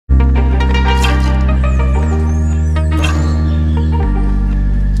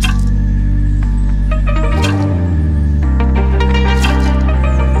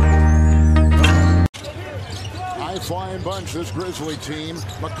against this Grizzly team.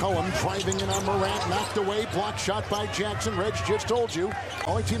 McCollum driving in on Morant, knocked away, blocked shot by Jackson. Reg just told you,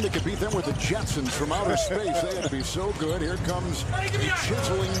 only team that could beat them were the Jetsons from outer space. They had to be so good. Here comes a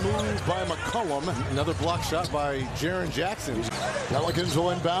chiseling move by McCollum. Another block shot by Jaren Jackson. Pelicans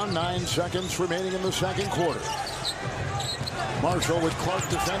will inbound, 9 seconds remaining in the second quarter. Marshall with Clark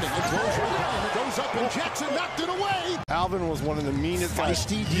defending. It goes around, it goes up, and Jackson knocked it away. Alvin was one of the meanest.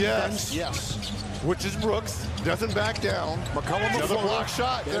 Feisty defense. Yes. Which is Brooks. Doesn't back down. McCollum another block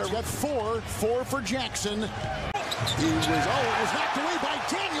shot. He's got four for Jackson. It was knocked away by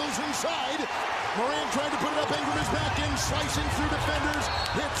Daniels inside. Morant tried to put it up. Ingram is back in, slicing through defenders.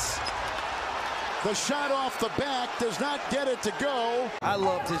 Hits. The shot off the back does not get it to go. I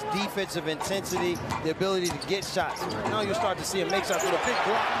loved his defensive intensity, the ability to get shots. Now you'll start to see him make shots with a big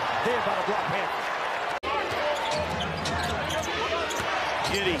block. There by the block hand.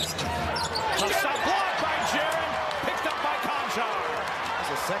 Giddy. A shot blocked by Jaren, picked up by Conchar.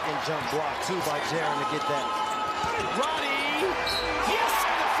 It's a second jump block, too, by Jaren to get that. Ronnie. Yes!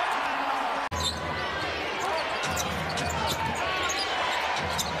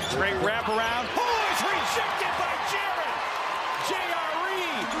 Great wraparound. Oh, it's rejected by Jaren.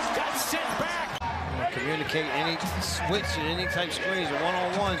 JR got sent back. Communicate any switch and any type screens, a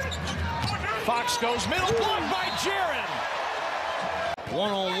one-on-one. Fox goes middle, blocked by Jaren.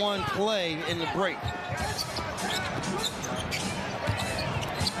 One-on-one play in the break.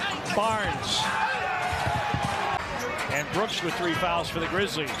 Barnes. And Brooks with 3 fouls for the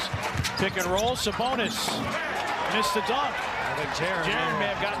Grizzlies. Pick and roll, Sabonis. Missed the dunk. I think Jaren may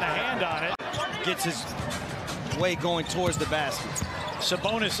have gotten a hand on it. Gets his way going towards the basket.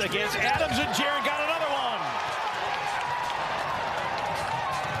 Sabonis against Adams, and Jaren got another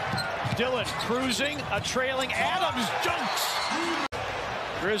one. Dillon cruising, a trailing Adams junks.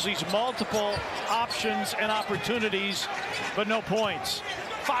 Grizzlies multiple options and opportunities, but no points.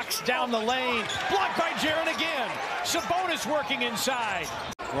 Fox down the lane, blocked by Jaren again. Sabonis working inside.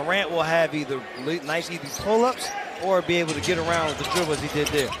 Morant will have either nice easy pull-ups or be able to get around with the dribble as he did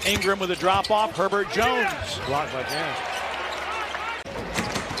there. Ingram with a drop-off, Herbert Jones. Blocked by Jaren.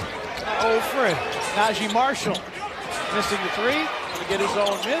 Old friend. Najee Marshall missing the three, to get his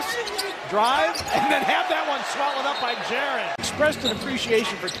own miss. Drive, and then have that one swallowed up by Jaren. Expressed an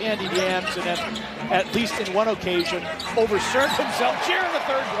appreciation for candied yams, and then, at least in one occasion, overserved himself. Jaren the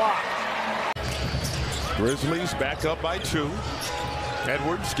third block. Grizzlies back up by 2.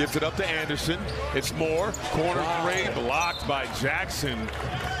 Edwards gives it up to Anderson. It's Moore. Corner 3, blocked by Jackson.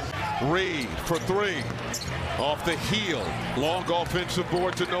 Reed for 3. Off the heel. Long offensive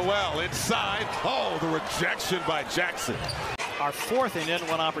board to Noel. Inside. Oh, the rejection by Jackson. Our 4th and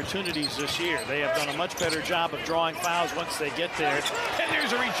N1 opportunities this year. They have done a much better job of drawing fouls once they get there. And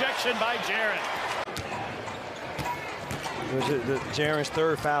there's a rejection by Jaren. Jaren's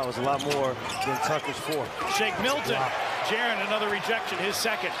third foul was a lot more than Tucker's 4th. Shake Milton. Wow. Jaren, another rejection, his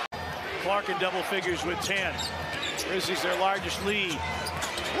second. Clark in double figures with 10. Grizzlies their largest lead.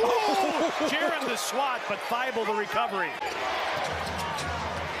 Whoa! Jaren the swat, but Thibault the recovery.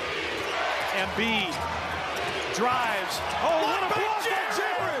 Embiid drives. Oh, what a block by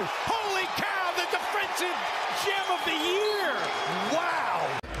Jaren! Holy cow, the defensive gem of the year!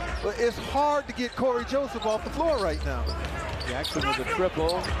 Wow! But it's hard to get Corey Joseph off the floor right now. Jackson with a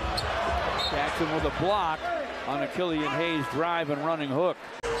triple. Jackson with a block on a Killian Hayes drive and running hook.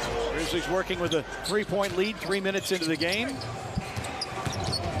 Grizzlies working with a 3-point lead, 3 minutes into the game.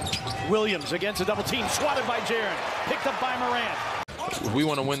 Williams against a double team, swatted by Jaren, picked up by Morant. If we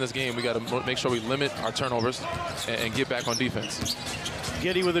want to win this game, we got to make sure we limit our turnovers and get back on defense.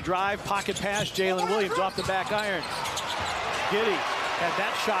 Giddy with a drive, pocket pass, Jalen Williams off the back iron. Giddy had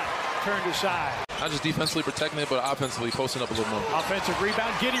that shot turned aside. Not just defensively protecting it, but offensively posting up a little more. Offensive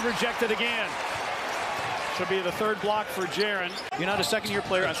rebound, Giddy rejected again. Should be the third block for Jaren. You're not a second-year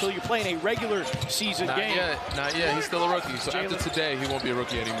player until you play in a regular season game. Not yet. He's still a rookie. So after today, he won't be a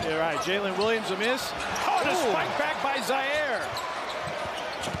rookie anymore. You're right. Jalen Williams a miss. Oh, the spike back by Zaire.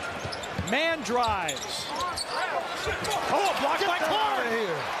 Man drives. Oh, blocked by Clark.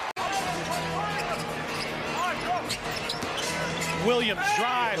 Williams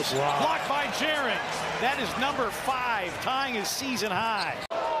drives. Blocked by Jaren. That is number 5, tying his season high.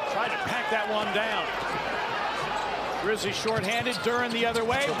 Tried to pack that one down. Grizzlies shorthanded, Duran the other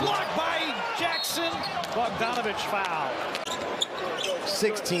way. Blocked by Jackson. Bogdanovich foul.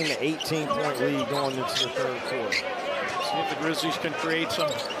 16 to 18-point lead going into the third quarter. See if the Grizzlies can create some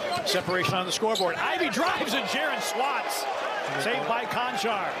separation on the scoreboard. Ivy drives and Jaren swats. Saved by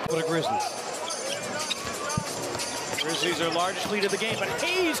Conchar. For the Grizzlies. Grizzlies their largest lead of the game, but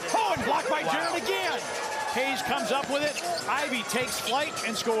Hayes, and blocked by Jaren again. Hayes comes up with it. Ivy takes flight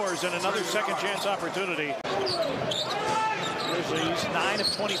and scores, and another second chance opportunity. Grizzlies 9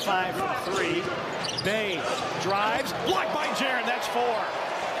 of 25 from 3. Bay drives, blocked by Jaren. That's 4.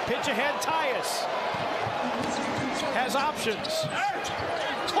 Pitch ahead, Tyus has options.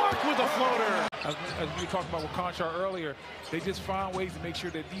 Clark with a floater. As we were talking about with Conchar earlier, they just find ways to make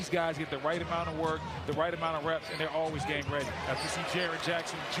sure that these guys get the right amount of work, the right amount of reps, and they're always game ready. As we see Jaren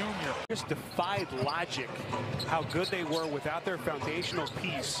Jackson Jr. Just defied logic how good they were without their foundational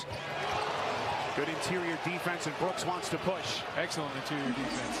piece. Good interior defense, and Brooks wants to push. Excellent interior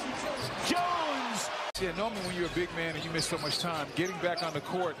defense. Jones! Yeah, normally when you're a big man and you miss so much time, getting back on the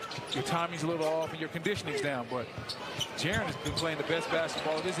court, your timing's a little off and your conditioning's down. But Jaren has been playing the best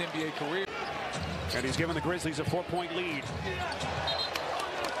basketball of his NBA career. And he's given the Grizzlies a 4-point lead.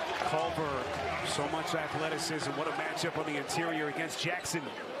 Culver, so much athleticism. What a matchup on the interior against Jackson.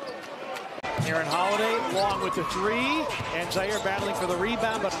 Aaron Holiday long with the 3, and Zaire battling for the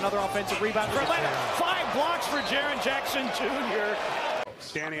rebound, but another offensive rebound for Atlanta. 5 blocks for Jaren Jackson Jr.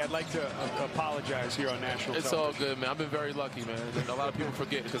 Danny, I'd like to apologize here on national It's television. all good, man. I've been very lucky, man. And a lot of people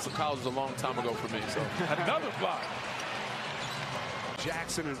forget because college was a long time ago for me. So Another block.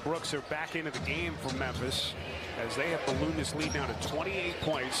 Jackson and Brooks are back into the game for Memphis as they have ballooned this lead now to 28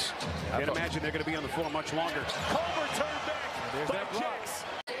 points. Can't imagine they're going to be on the floor much longer. Culver turned back. There's that block.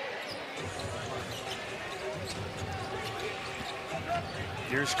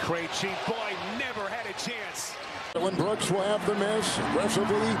 Here's Krejci. Boy, never had a chance. When Brooks will have the miss,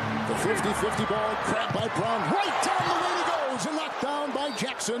 aggressively, the 50-50 ball, grabbed by Brown, right down the lane he goes, and knocked down by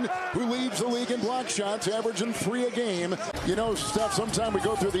Jackson, who leads the league in block shots, averaging 3 a game. You know, Steph, sometimes we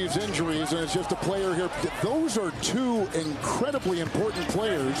go through these injuries, and it's just a player here. Those are 2 incredibly important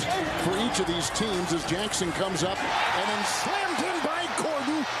players for each of these teams as Jackson comes up, and then slammed in by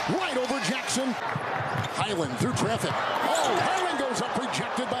Gordon, right over Jackson. Highland through traffic. Oh, Highland goes up,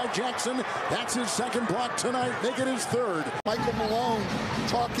 rejected by Jackson. That's his 2nd block tonight, make it his 3rd. Michael Malone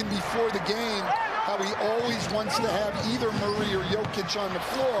talking before the game how he always wants to have either Murray or Jokic on the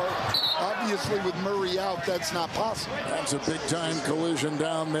floor. Obviously, with Murray out, that's not possible. That's a big-time collision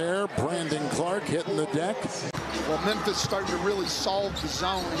down there. Brandon Clark hitting the deck. Well, Memphis starting to really solve the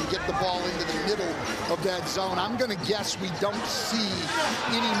zone and get the ball into the middle of that zone. I'm going to guess we don't see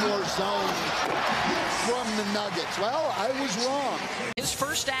any more zone from the Nuggets. Well, I was wrong. His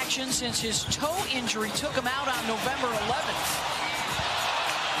first action since his toe injury took him out on November 11th.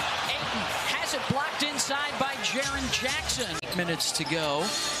 Ayton has it blocked inside by Jaren Jackson. 8 minutes to go.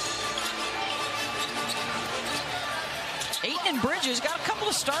 Ayton and Bridges got a couple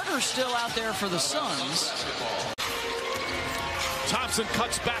of starters still out there for the Suns. Thompson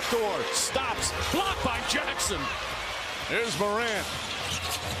cuts back door, stops, blocked by Jackson. Here's Morant.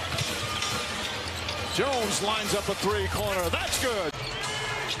 Jones lines up a 3-corner. That's good.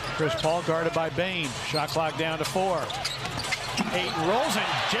 Chris Paul guarded by Bain. Shot clock down to 4. Ayton rolls and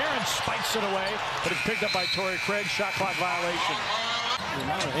Jaren spikes it away, but it's picked up by Torrey Craig. Shot clock violation. The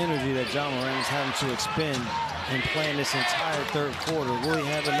amount of energy that John Moran is having to expend in playing this entire 3rd quarter. Will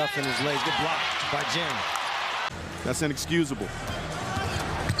he have enough in his legs? Good block by Jaren. That's inexcusable.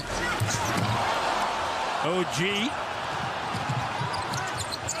 OG.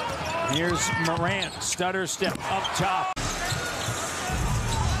 Here's Morant. Stutter step up top.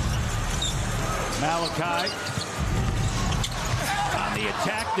 Malachi. On the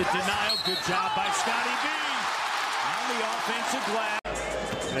attack, the denial. Good job by Scotty B. On the offensive glass.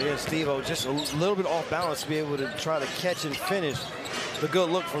 Again, Steve-O just a little bit off balance to be able to try to catch and finish. The good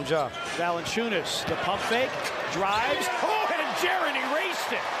look from Ja. Valanciunas, the pump fake, drives. Oh, and Jaren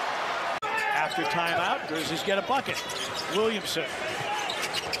erased it. After timeout, Grizzlies get a bucket. Williamson.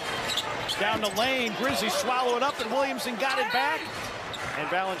 Down the lane, Grizzlies swallow it up, and Williamson got it back. And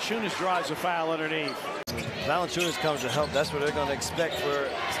Valanciunas draws a foul underneath. Valanciunas comes to help. That's what they're going to expect for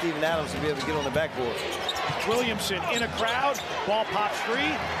Steven Adams to be able to get on the backboard. Williamson in a crowd. Ball pops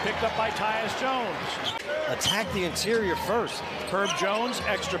free. Picked up by Tyus Jones. Attack the interior first. Herb Jones,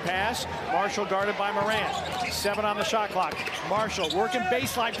 extra pass. Marshall guarded by Morant. 7 on the shot clock. Marshall working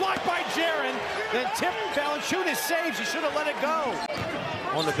baseline. Blocked by Jaren. Then tipped. Valanciunas saves. He should have let it go.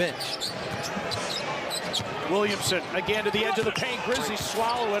 On the bench. Williamson again to the edge of the paint. Grizzlies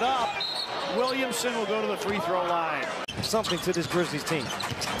swallow it up. Williamson will go to the free throw line. Something to this Grizzlies team.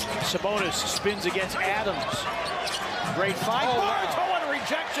 Sabonis spins against Adams. Great fight. Oh, wow. Toe on a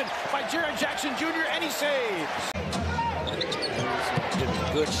rejection by Jaren Jackson Jr. and he saves.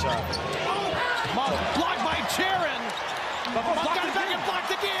 Good shot. Blocked by Jaren. Got it back and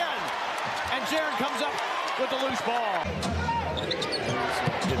blocked again. And Jaren comes up with the loose ball.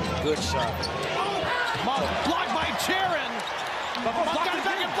 Good shot. Blocked by Jaren.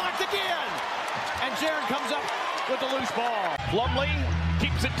 Blocked again. And Jaren comes up with the loose ball. Plumlee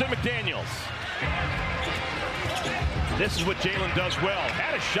keeps it to McDaniels. This is what Jalen does well.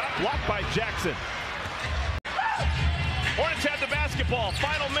 Had a shot blocked by Jackson. Hornets have the basketball.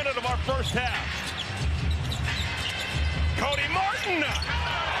 Final minute of our first half. Cody Martin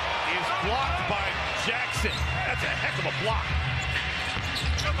is blocked by Jackson. That's a heck of a block.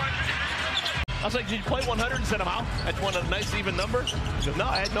 I was like, did you play 100 and send him out? That's one a nice even number. He goes, no,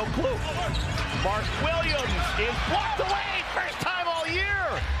 I had no clue. Mark Williams is blocked away. First time all year.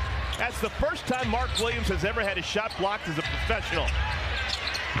 That's the first time Mark Williams has ever had a shot blocked as a professional.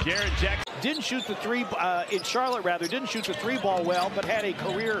 Jaren Jackson didn't shoot the three in Charlotte, didn't shoot the three ball well, but had a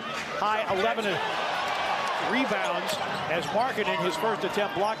career high 11 rebounds as Markkanen, his first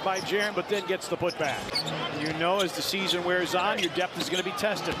attempt blocked by Jaren, but then gets the putback. You know, as the season wears on, your depth is going to be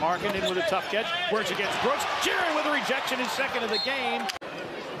tested. Markkanen with a tough catch, works against Brooks. Jaren with a rejection, his second of the game.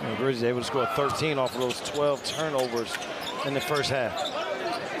 And Grizzlies able to score 13 off of those 12 turnovers in the first half.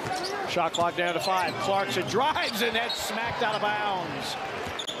 Shot clock down to 5. Clarkson drives, and that's smacked out of bounds.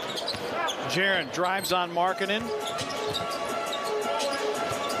 Jaren drives on Markkanen.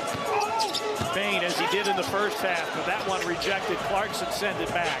 Bain, as he did in the first half, but that one rejected. Clarkson sent it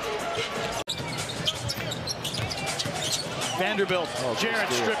back. Vanderbilt, Jaren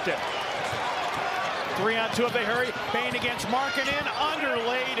stripped it. 3-on-2 if they hurry. Bain against Markkanen,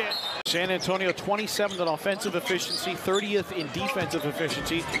 underlaid it. San Antonio 27th in offensive efficiency, 30th in defensive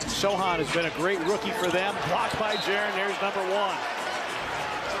efficiency. Sohan has been a great rookie for them. Blocked by Jaren, there's number 1.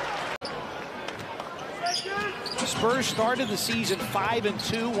 Spurs started the season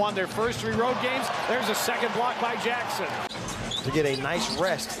 5-2, won their first 3 road games. There's a second block by Jackson. To get a nice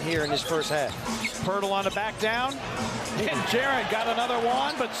rest here in this first half. Pirtle on the back down. And Jaren got another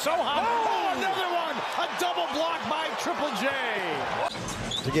one, but Sohan, another one! A double block by Triple J.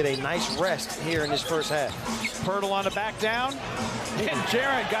 To get a nice rest here in this first half. Pirtle on the back down. And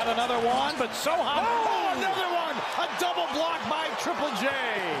Jaren got another one, but Sohan, another one! A double block by Triple J.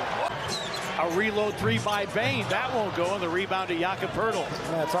 A reload 3 by Bain. That won't go on the rebound to Jakob Pirtle.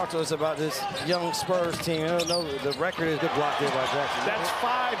 Yeah, talk to us about this young Spurs team. I don't know, the record is good block there by Jackson. That's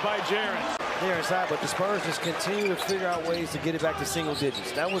 5 by Jaren. There inside, but the Spurs just continue to figure out ways to get it back to single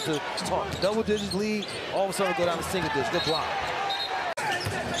digits. That was the talk. Double digits lead, all of a sudden go down to single digits. Good block.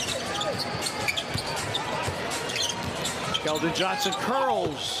 Keldon Johnson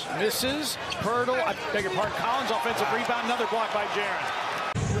curls, misses. Pirtle, I beg your pardon, Collins offensive rebound, another block by Jaren.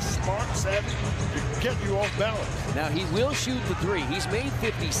 You're smart, savvy, to get you off balance. Now he will shoot the 3. He's made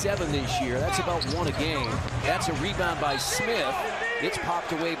 57 this year. That's about 1 a game. That's a rebound by Smith. It's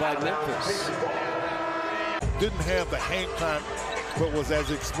popped away by Memphis. Didn't have the hang time, but was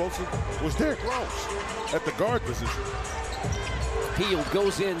as explosive. Was there close at the guard position. Hield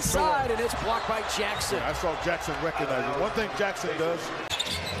goes inside, and it's blocked by Jackson. I saw Jackson recognize it. One thing Jackson does.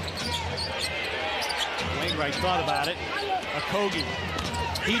 Wainwright thought about it. Okogie.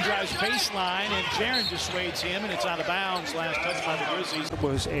 He drives baseline, and Jaren dissuades him, and it's out of bounds. Last touch by the Grizzlies. It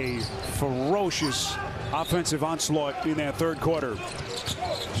was a ferocious offensive onslaught in that third quarter.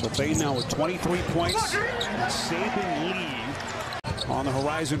 So Bain now with 23 points. Saban lead on the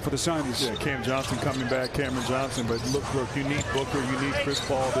horizon for the Suns. Yeah, Cam Johnson coming back, Cameron Johnson, but look, you need Booker, you need Chris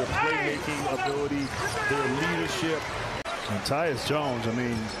Paul, their playmaking ability, their leadership. And Tyus Jones, I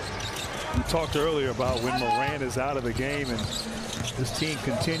mean, we talked earlier about when Morant is out of the game and this team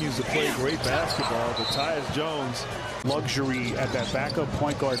continues to play great basketball, but Tyus Jones, luxury at that backup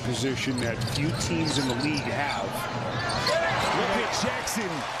point guard position that few teams in the league have. Look at Jackson.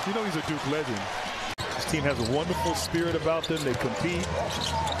 You know he's a Duke legend. This team has a wonderful spirit about them. They compete.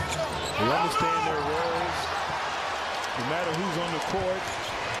 They understand their roles. No matter who's on the court.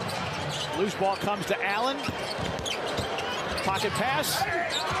 Loose ball comes to Allen. Pocket pass.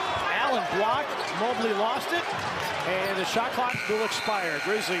 Allen blocked. Mobley lost it. And the shot clock will expire.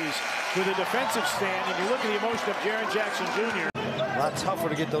 Grizzlies with a defensive stand. And you look at the emotion of Jaren Jackson Jr. A lot tougher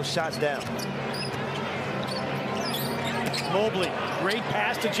to get those shots down. Mobley, great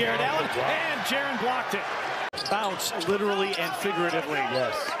pass to Jared Allen, and Jaren blocked it. Bounce, literally and figuratively.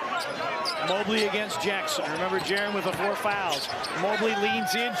 Yes. Mobley against Jackson. Remember Jaren with the 4 fouls. Mobley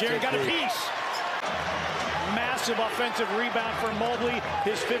leans in, Jaren got a piece. Massive offensive rebound for Mobley,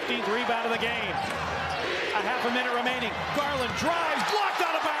 his 15th rebound of the game. A half a minute remaining. Garland drives, blocked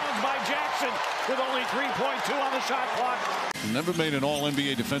out of bounds by Jackson with only 3.2 on the shot clock. Never made an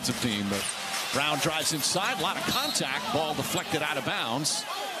all-NBA defensive team, but Brown drives inside, a lot of contact, ball deflected out of bounds.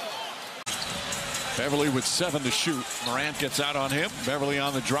 Beverly with 7 to shoot. Morant gets out on him. Beverly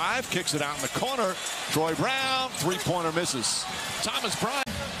on the drive, kicks it out in the corner. Troy Brown, three-pointer misses. Thomas Bryant.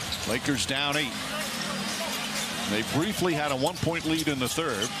 Lakers down 8. They briefly had a 1-point lead in the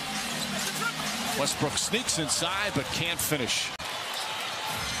third. Westbrook sneaks inside but can't finish.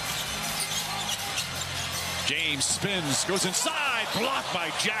 James spins, goes inside, blocked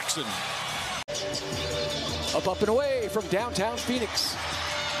by Jackson. Up and away from downtown Phoenix.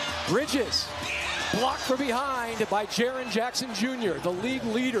 Bridges blocked from behind by Jaren Jackson Jr., the league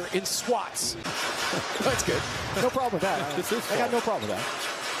leader in swats. That's good. No problem with that. I got no problem with that.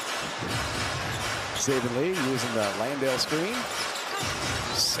 Saban Lee using the Landale screen.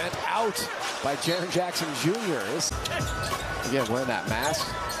 Sent out by Jaren Jackson Jr. Again, wearing that mask.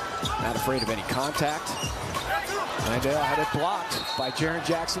 Not afraid of any contact. Landale had it blocked by Jaren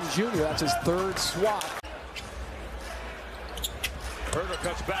Jackson Jr. That's his third swat. Herter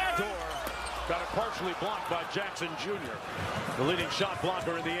cuts back door. Got it partially blocked by Jackson Jr. The leading shot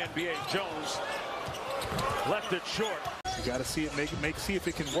blocker in the NBA. Jones left it short. You got to see it, see if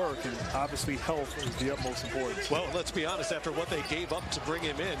it can work, and obviously health is the utmost importance. Well, let's be honest. After what they gave up to bring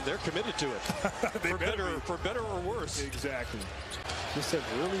him in, they're committed to it. for better or worse. Exactly. Just have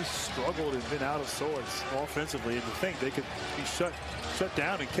really struggled and been out of sorts offensively, and to think they could be shut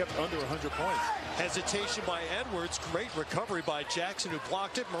down and kept under 100 points. Hesitation by Edwards. Great recovery by Jackson, who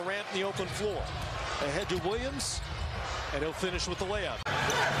blocked it. Morant in the open floor. Ahead to Williams, and he'll finish with the layup.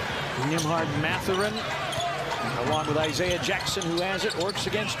 Nimhard Mathurin, along with Isaiah Jackson, who has it, works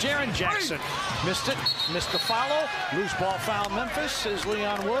against Jaren Jackson. Missed it, missed the follow. Loose ball foul Memphis is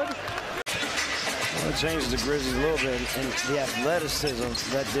Leon Wood. Well, it changes the Grizzlies a little bit, and the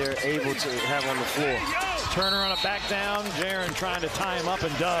athleticism that they're able to have on the floor. Turner on a back down. Jaren trying to tie him up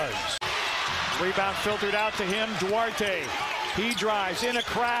and does. Rebound filtered out to him. Duarte. He drives in a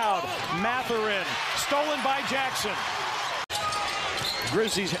crowd. Mathurin. Stolen by Jackson.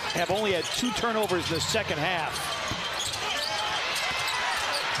 Grizzlies have only had 2 turnovers in the second half.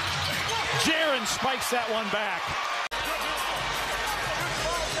 Jaren spikes that one back.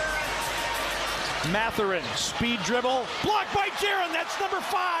 Mathurin, speed dribble, blocked by Jaren. That's number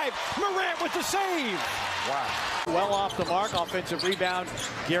 5. Morant with the save. Wow. Well off the mark. Offensive rebound.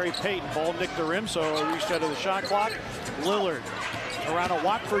 Gary Payton. Ball nicked the rim, so a reset of the shot clock. Lillard around a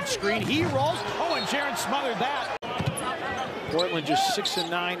Watford screen. He rolls. Oh, and Jaren smothered that. Portland just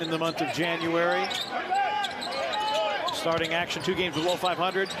 6-9 in the month of January. Starting action, 2 games below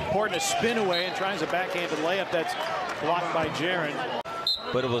 500. Portland a spin away and tries a backhanded layup that's blocked by Jaren.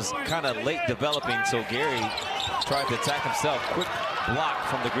 But it was kind of late developing, so Gary tried to attack himself. Quick block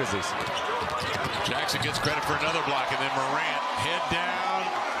from the Grizzlies. Jackson gets credit for another block, and then Morant, head down,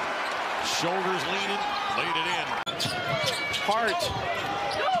 shoulders leaning, laid it in. Hart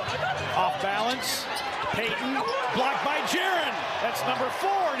off balance. Payton blocked by Jaren. That's number 4,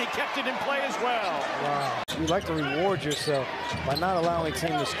 and he kept it in play as well. Wow. You like to reward yourself by not allowing a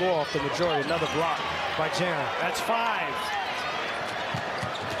team to score off the majority. Another block by Jaren. That's 5.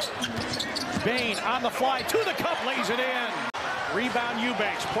 Bain on the fly to the cup, lays it in. Rebound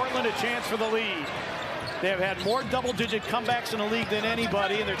Eubanks. Portland a chance for the lead. They have had more double-digit comebacks in the league than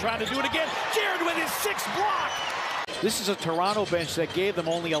anybody, and they're trying to do it again. Jaren with his 6th block. This is a Toronto bench that gave them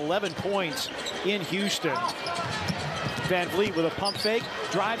only 11 points in Houston. Van Vliet with a pump fake,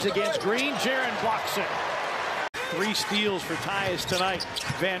 drives against Green. Jaren blocks it. 3 steals for Tyus tonight.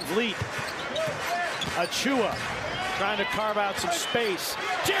 Van Vliet. Achua trying to carve out some space.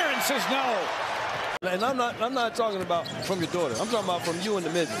 Jaren says no. And I'm not talking about from your daughter. I'm talking about from you and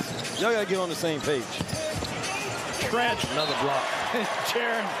the midgets. Y'all gotta get on the same page. Trent. Another block.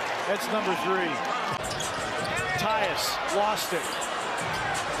 Jaren, that's number 3. Tyus lost it.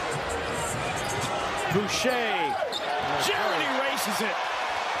 Boucher. Jaren erases it.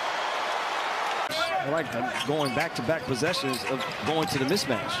 I like going back-to-back possessions of going to the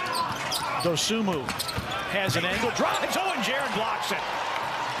mismatch. Dosunmu has an angle, drives. Oh, and Jaren blocks it.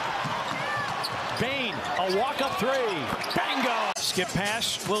 Bain, a walk-up 3. Bango. Skip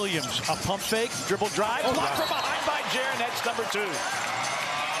pass, Williams. A pump fake, dribble drive. Block from behind by Jaren. That's number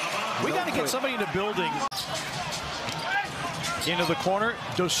 2. We got to get somebody in the building. Into the corner,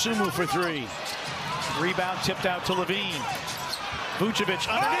 Dosunmu for 3. Rebound tipped out to Levine. Vucevic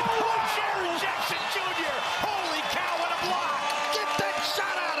underneath. Oh, Jaren Jackson Jr. Holy cow, what a block. Get that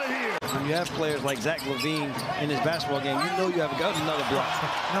shot out of here. When you have players like Zach LaVine in this basketball game, you know you have got another block.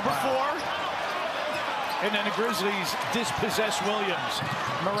 Number 4. And then the Grizzlies dispossess Williams.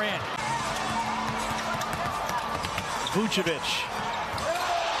 Morant. Vucevic.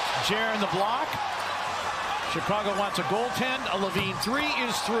 Jaren the block. Chicago wants a goaltend. A Levine three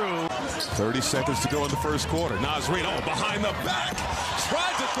is through. 30 seconds to go in the first quarter. Nazrino behind the back.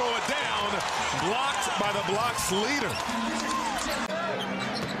 Tried to throw it down. Blocked by the Blocks leader.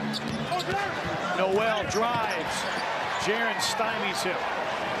 Noel drives. Jaren stymies him.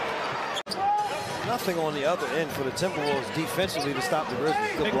 Nothing on the other end for the Timberwolves defensively to stop the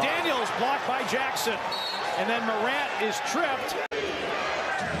Grizzlies. Good block. McDaniels blocked by Jackson. And then Morant is tripped.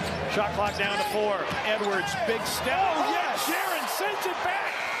 Shot clock down to 4. Edwards, big step. Oh, yes! Jaren sends it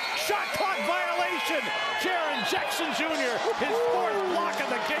back. Shot clock violation. Jaren Jackson Jr., his 4th block of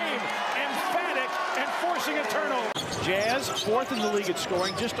the game. Emphatic and forcing a turnover. Jazz, 4th in the league at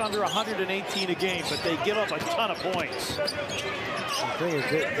scoring, just under 118 a game, but they give up a ton of points. The thing is,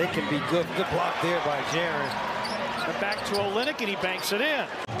 they can be good. Good block there by Jaren. And back to Olynyk, and he banks it in.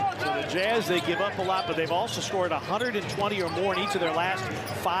 So the Jazz, they give up a lot, but they've also scored 120 or more in each of their last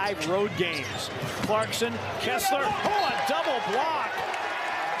 5 road games. Clarkson, Kessler, oh, a double block.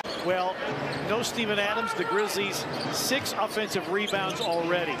 Well, no Steven Adams. The Grizzlies, 6 offensive rebounds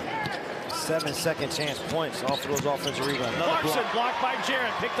already. 7 second chance points off of those offensive rebounds. Clarkson blocked by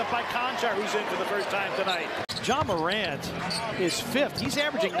Jaren, picked up by Conchar, who's in for the first time tonight. Ja Morant is 5th. He's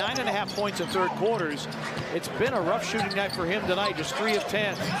averaging 9.5 points in third quarters. It's been a rough shooting night for him tonight, just 3 of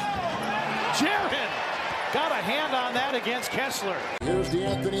 10. Jaren got a hand on that against Kessler. Here's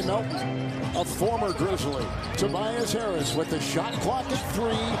DeAnthony Melton, a former Grizzly. Tobias Harris with the shot clock at 3.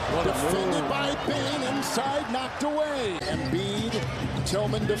 Defended by Bane, inside, knocked away. Embiid,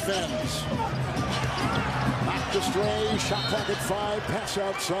 Tillman defends. Knocked astray, shot clock at 5, pass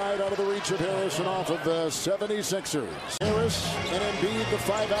outside, out of the reach of Harris and off of the 76ers. Harris and Embiid, the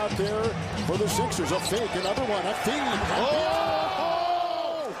 5 out there for the Sixers. A fake, another one, a feed.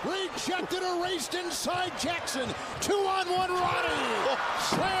 Rejected, erased inside Jackson. 2-on-1 Ronnie.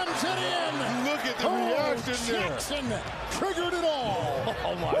 Slams it in. Look at the reaction there. Jackson triggered it all.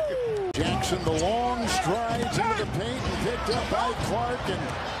 Oh, my God. Jackson, the long strides into the paint and picked up by Clark and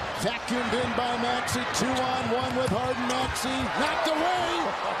vacuumed in by Maxey. 2-on-1 with Harden. Maxey knocked away.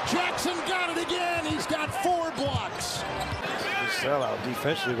 Jackson got it again. He's got 4 blocks. Sellout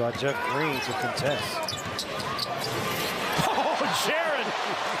defensively by Jeff Green to contest. Oh, Jaren.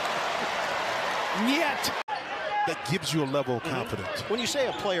 Yet. That gives you a level of confidence. When you say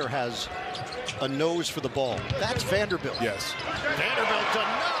a player has a nose for the ball, that's Vanderbilt. Yes. Vanderbilt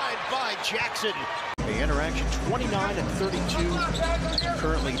denied by Jackson. The interaction 29 and 32.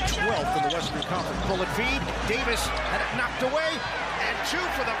 Currently 12th in the Western Conference. Bullet feed. Davis had it knocked away. And 2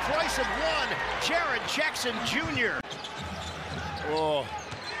 for the price of 1. Jaren Jackson Jr. Oh.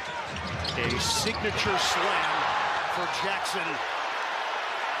 A signature slam for Jackson.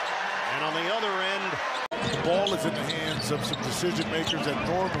 And on the other end, the ball is in the hands of some decision makers that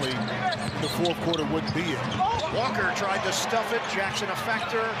normally the 4th quarter wouldn't be in. Walker tried to stuff it. Jackson a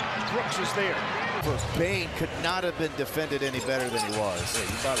factor. Brooks is there. Bane could not have been defended any better than he was. Yeah,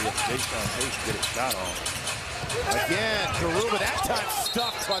 you probably have to based on pace to get it shot on. Again, Garuba that time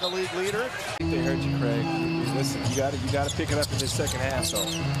stuffed by the league leader. I think they heard you, Craig. Listen, you got to pick it up in this second half. So.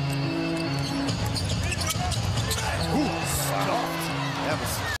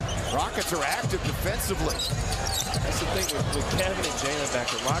 Rockets are active defensively. That's the thing with Kevin and Jalen back.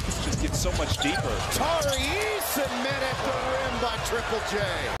 The Rockets just get so much deeper. Tariq met at the rim by Triple J.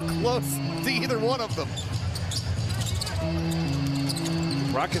 Close to either one of them.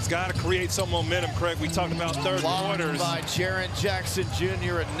 Rockets got to create some momentum, Craig. We talked about third quarters. By Jaren Jackson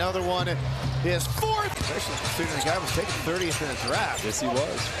Jr. Another one. His 4th. Especially considering the guy was taken 30th in the draft. Yes, he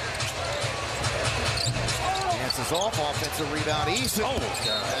was. Dances off, offensive rebound. Eason. Oh,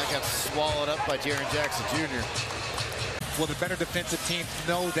 that got swallowed up by Jaren Jackson Jr. Well, the better defensive teams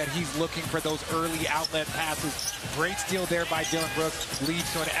know that he's looking for those early outlet passes. Great steal there by Dylan Brooks.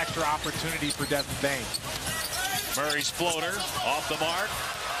 Leads to an extra opportunity for Desmond Bane. Murray's floater off the mark.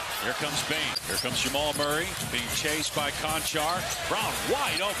 Here comes Bane. Here comes Jamal Murray being chased by Conchar. Brown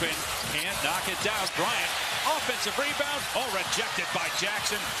wide open. Can't knock it down. Bryant. Offensive rebound. Oh, rejected by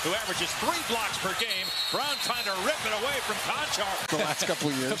Jackson, who averages 3 blocks per game. Brown trying to rip it away from Conchar. The last couple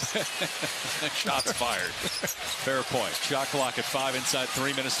of years. Shots fired. Fair point. Shot clock at 5 inside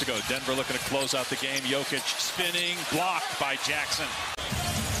 3 minutes to go. Denver looking to close out the game. Jokic spinning. Blocked by Jackson.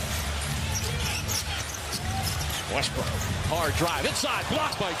 Westbrook, hard drive, inside,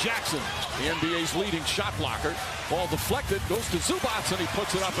 blocked by Jackson. The NBA's leading shot blocker. Ball deflected, goes to Zubac, and he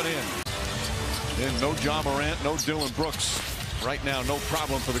puts it up and in. And no Ja Morant, no Dylan Brooks. Right now, no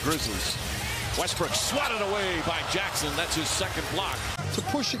problem for the Grizzlies. Westbrook swatted away by Jackson. That's his 2nd block. To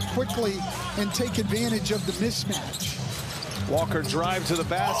push it quickly and take advantage of the mismatch. Walker drive to the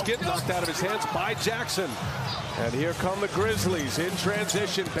basket, knocked out of his hands by Jackson. And here come the Grizzlies in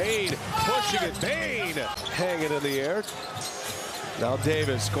transition. Bain pushing it. Bain hanging in the air. Now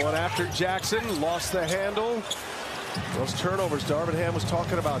Davis going after Jackson. Lost the handle. Those turnovers Darvin Ham was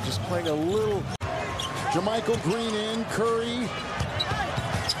talking about, just playing a little. JaMychal Green in. Curry.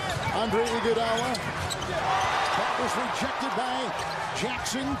 Andre Iguodala. That was rejected by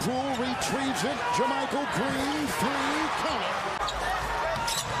Jackson. Poole retrieves it. JaMychal Green. Three. Count it.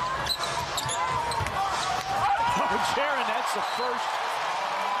 Jaren, that's the first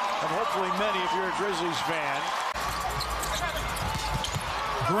of hopefully many if you're a Grizzlies fan.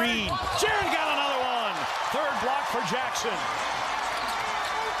 Green. Jaren got another one. Third block for Jackson.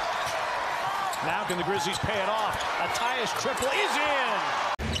 Now can the Grizzlies pay it off? A Tyus triple is in.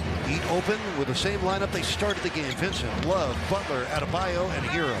 Heat open with the same lineup they started the game. Vincent, Love, Butler, Adebayo, and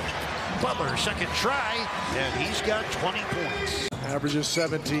Hero. Butler, second try, and he's got 20 points. Averages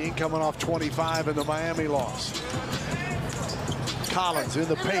 17, coming off 25 in the Miami loss. Collins in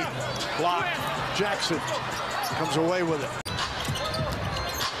the paint. Block. Jackson comes away with it.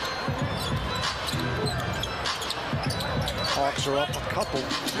 Hawks are up a couple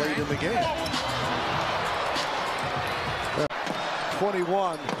late in the game.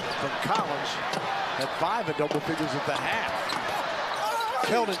 21 from Collins. At 5 in double figures at the half.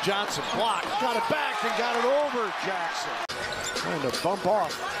 Keldon Johnson blocked. Got it back and got it over Jackson. Trying to bump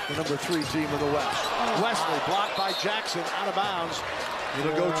off the number 3 team in the West. Wesley blocked by Jackson, out of bounds.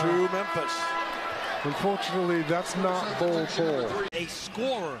 It'll go to Memphis. Unfortunately, that's not Bol Bol. A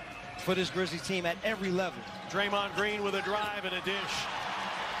scorer for this Grizzlies team at every level. Draymond Green with a drive and a dish.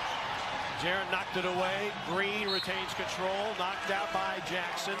 Jaren knocked it away. Green retains control. Knocked out by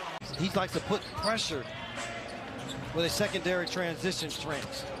Jackson. He likes to put pressure with a secondary transition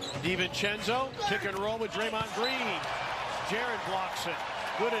strength. DiVincenzo, pick and roll with Draymond Green. Jaren blocks it.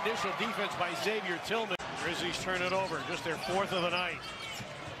 Good initial defense by Xavier Tillman. Grizzlies turn it over. Just their 4th of the night.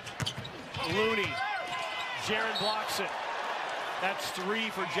 Looney. Jaren blocks it. That's 3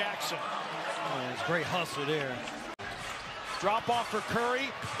 for Jackson. Oh, it's great hustle there. Drop off for Curry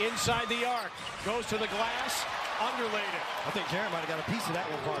inside the arc. Goes to the glass. Underlaid it. I think Jaren might have got a piece of that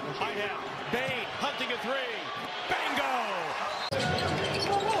one, partner. Might have. Bain hunting a 3. Bingo!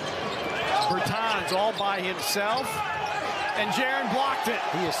 Bertans all by himself. And Jaren blocked it.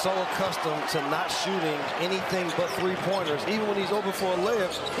 He is so accustomed to not shooting anything but 3-pointers. Even when he's open for a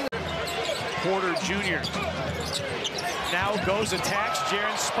layup. Porter Jr. Now goes, attacks.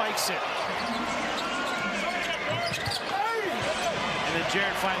 Jaren spikes it. And then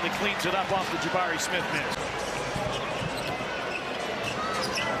Jaren finally cleans it up off the Jabari Smith miss.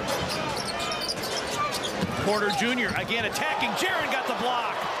 Porter Jr. again attacking. Jaren got the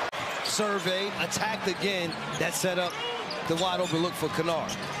block. Surveyed, attacked again. That set up the wide open look for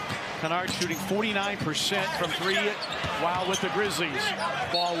Kennard. Kennard shooting 49% from 3 while with the Grizzlies.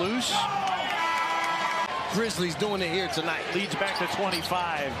 Ball loose. Grizzlies doing it here tonight. Leads back to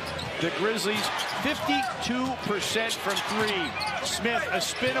 25. The Grizzlies 52% from 3. Smith a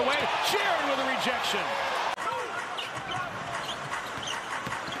spin away. Jaren with a rejection.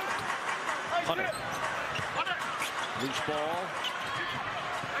 Hunter. Loose ball.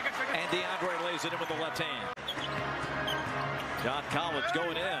 And DeAndre lays it in with the left hand. John Collins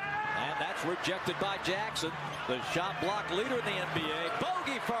going in. And that's rejected by Jackson. The shot block leader in the NBA.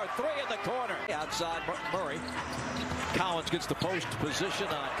 Bogey for 3 in the corner. Outside Murray. Collins gets the post position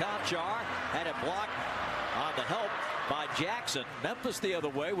on Conchar. Had it blocked on the help by Jackson. Memphis the other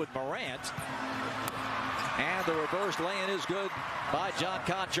way with Morant. And the reverse lay-in is good by John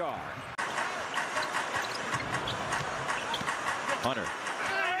Conchar. Hunter.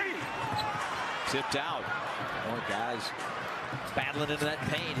 Tipped out. More guys battling into that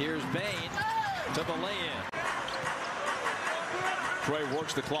paint. Here's Bain to the lay-in. Trey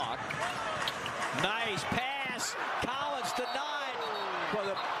works the clock. Nice pass. Collins denied.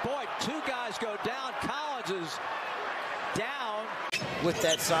 Boy, 2 guys go down. Collins is down. With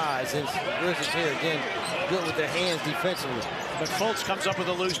that size, and Grizzlies here again, good with their hands defensively. But Fultz comes up with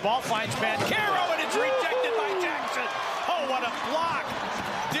a loose ball, finds Banchero, and it's rejected by Jackson. Oh, what a block.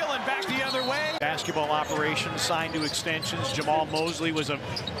 Dillon back the other way. Basketball operations signed to extensions. Jamal Mosley was a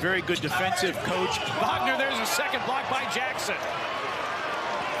very good defensive coach. Wagner, there's a second block by Jackson.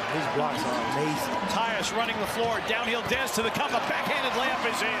 These blocks are amazing. Tyus running the floor. Downhill Dez to the cup. A backhanded layup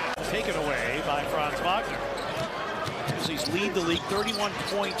is in. Taken away by Franz Wagner. Grizzlies lead the league 31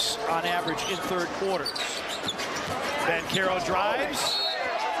 points on average in third quarters. Banchero drives.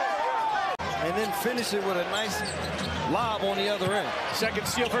 And then finish it with a nice lob on the other end. Second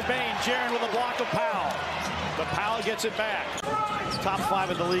steal for Bain. Jaren with a block of Powell. but Powell gets it back. Top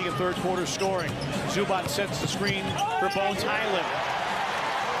 5 in the league in third quarter scoring. Zubac sets the screen for Bones Highland.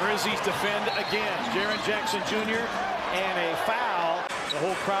 Grizzlies defend again. Jaren Jackson Jr. and a foul. The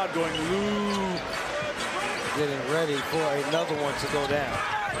whole crowd going ooh. Getting ready for another one to go down.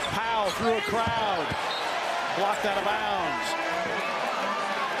 Powell through a crowd. Blocked out of bounds.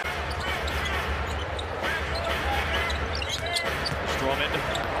 Drummond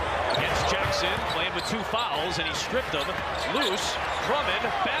against Jackson, playing with 2 fouls, and he stripped them. Loose. Drummond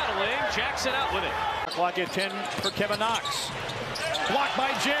battling. Jackson out with it. Clock at 10 for Kevin Knox. Blocked by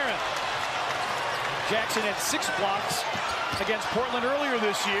Jaren. Jackson had 6 blocks against Portland earlier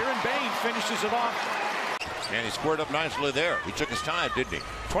this year, and Bain finishes it off. And he squared up nicely there. He took his time, didn't he?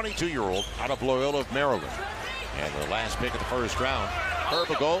 22-year-old out of Loyola of Maryland. And the last pick of the first round. Herb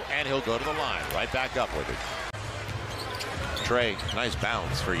will go, and he'll go to the line. Right back up with it. Trey, nice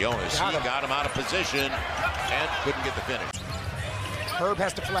bounce for Jonas. He got him out of position and couldn't get the finish. Herb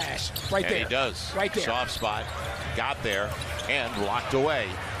has to flash. Right there. And he does. Right there. Soft spot. Got there and locked away.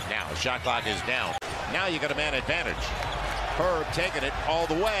 Now the shot clock is down. Now you got a man advantage. Herb taking it all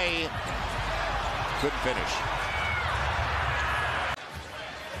the way. Couldn't finish.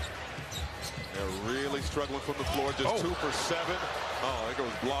 They're really struggling from the floor. Just 2 for 7. Oh, there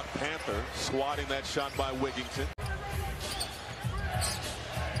goes Block Panther. Swatting that shot by Wigington.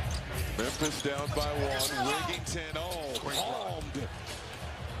 Memphis down by 1. Wigington, palmed.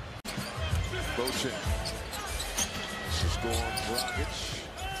 Bochin. This is Goran Dragic.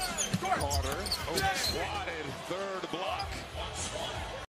 Carter. Swatted. Third block.